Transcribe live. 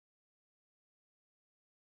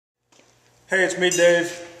Hey, it's me,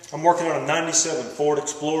 Dave. I'm working on a 97 Ford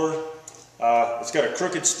Explorer. It's got a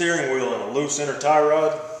crooked steering wheel and a loose inner tie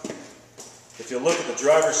rod. If you look at the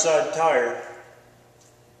driver's side tire,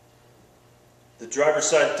 the driver's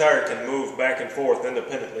side tire can move back and forth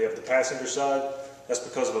independently of the passenger side. That's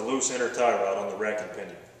because of a loose inner tie rod on the rack and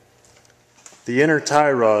pinion. The inner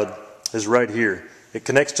tie rod is right here. It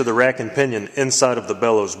connects to the rack and pinion inside of the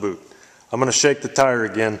bellows boot. I'm going to shake the tire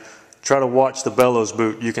again. Try to watch the bellows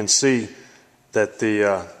boot. You can see that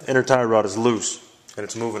the inner tie rod is loose and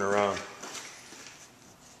it's moving around.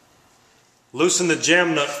 Loosen the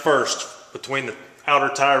jam nut first between the outer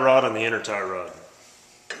tie rod and the inner tie rod.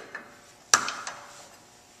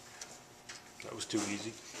 That was too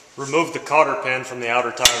easy. Remove the cotter pin from the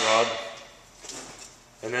outer tie rod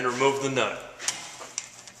and then remove the nut.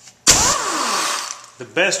 The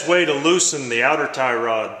best way to loosen the outer tie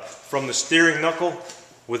rod from the steering knuckle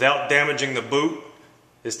without damaging the boot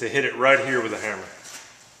is to hit it right here with a hammer.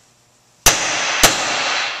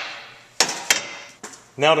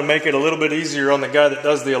 Now, to make it a little bit easier on the guy that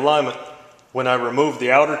does the alignment, when I remove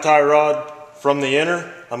the outer tie rod from the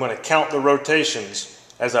inner, I'm going to count the rotations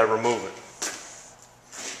as I remove it.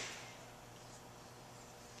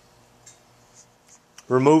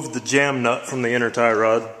 Remove the jam nut from the inner tie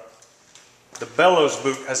rod. The bellows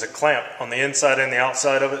boot has a clamp on the inside and the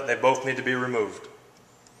outside of it. They both need to be removed.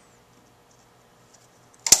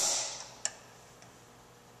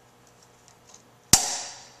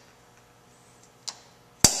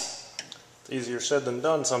 Easier said than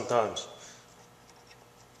done sometimes.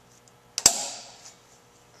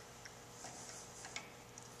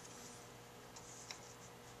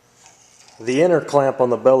 The inner clamp on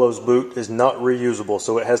the bellows boot is not reusable,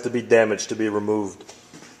 so it has to be damaged to be removed.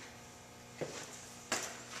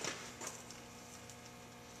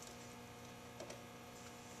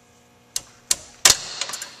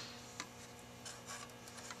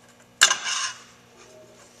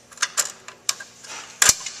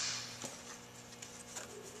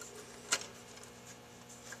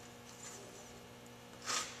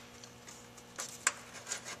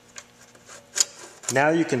 Now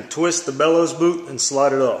you can twist the bellows boot and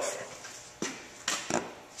slide it off.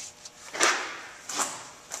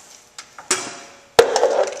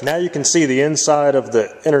 Now you can see the inside of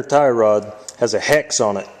the inner tie rod has a hex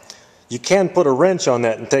on it. You can put a wrench on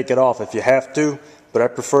that and take it off if you have to, but I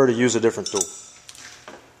prefer to use a different tool.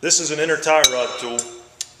 This is an inner tie rod tool.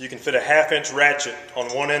 You can fit a 1/2-inch ratchet on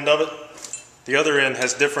one end of it. The other end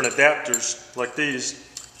has different adapters like these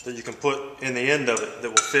that you can put in the end of it that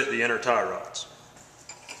will fit the inner tie rods.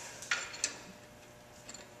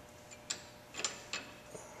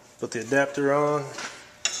 Put the adapter on,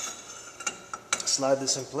 slide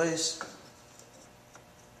this in place,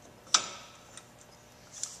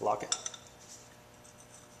 lock it,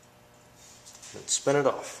 and spin it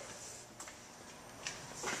off.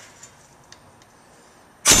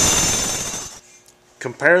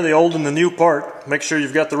 Compare the old and the new part. Make sure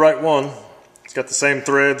you've got the right one. It's got the same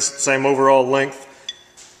threads, same overall length.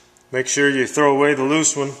 Make sure you throw away the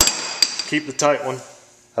loose one, keep the tight one.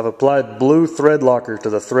 I've applied blue thread locker to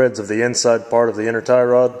the threads of the inside part of the inner tie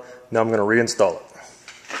rod. Now I'm going to reinstall it.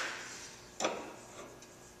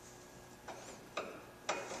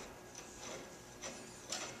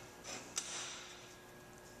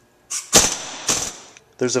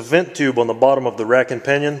 There's a vent tube on the bottom of the rack and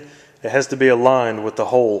pinion. It has to be aligned with the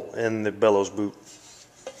hole in the bellows boot.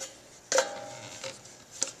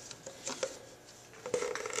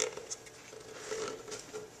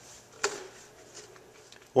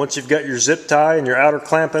 Once you've got your zip tie and your outer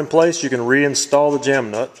clamp in place, you can reinstall the jam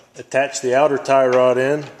nut. Attach the outer tie rod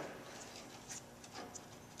in.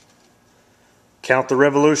 Count the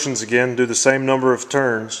revolutions again, do the same number of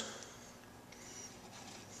turns.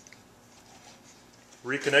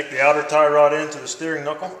 Reconnect the outer tie rod into the steering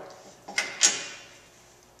knuckle.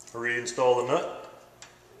 Reinstall the nut.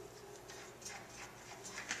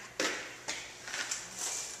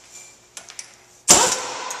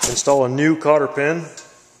 Install a new cotter pin.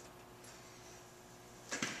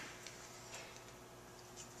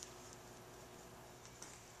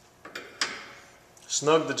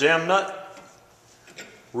 Snug the jam nut,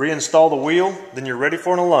 reinstall the wheel, then you're ready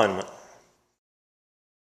for an alignment.